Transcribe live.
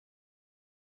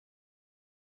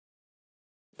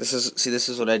This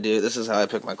is what I do. This is how I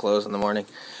pick my clothes in the morning.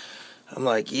 I'm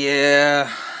like, yeah,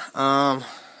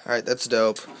 alright, that's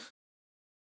dope.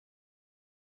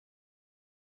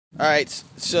 Alright,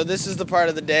 so this is the part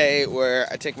of the day where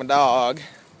I take my dog,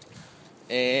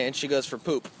 and she goes for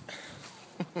poop.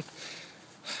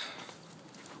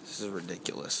 This is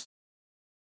ridiculous.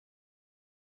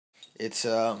 It's,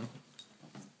 1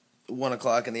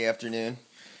 o'clock in the afternoon,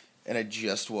 and I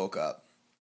just woke up.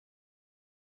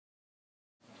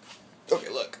 Okay,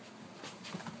 look.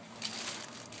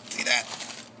 See that?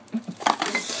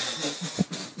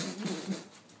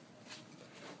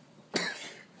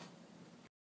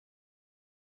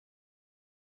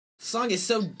 Song is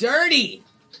so dirty!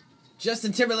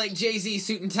 Justin Timberlake, Jay-Z,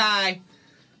 Suit and Tie.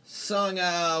 Song,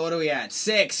 what are we at?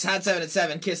 6, Hot 7 at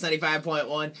 7, Kiss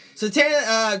 95.1. So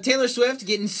Taylor Swift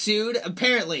getting sued,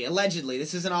 apparently, allegedly.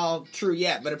 This isn't all true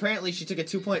yet, but apparently she took a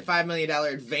 $2.5 million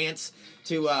advance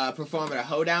to perform at a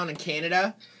hoedown in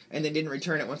Canada, and then didn't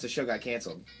return it once the show got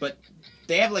canceled. But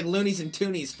they have, like, loonies and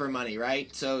toonies for money,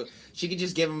 right? So she could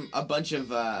just give them a bunch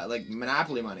of, like,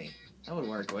 Monopoly money. That would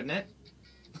work, wouldn't it?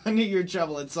 I knew you were in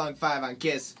trouble in Song 5 on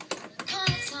Kiss.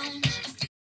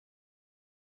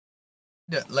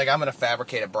 Like, I'm gonna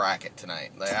fabricate a bracket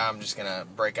tonight. Like, I'm just gonna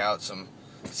break out some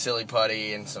silly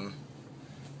putty and some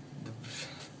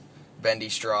bendy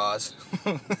straws.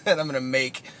 And I'm gonna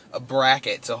make a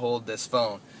bracket to hold this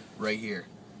phone right here.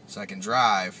 So I can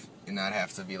drive and not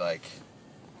have to be like,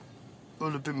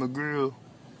 hold up in my grill.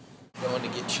 Going to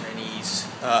get Chinese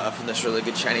from this really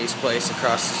good Chinese place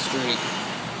across the street.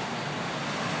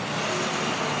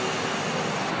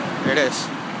 There it is.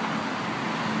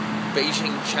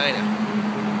 Beijing, China.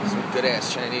 Some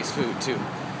good-ass Chinese food, too.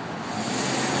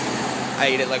 I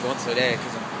eat it like once a day,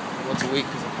 once a week,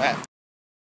 because I'm fat.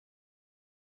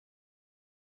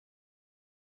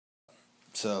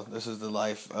 So, this is the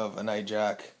life of a night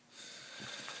jock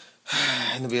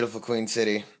in the beautiful Queen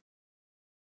City.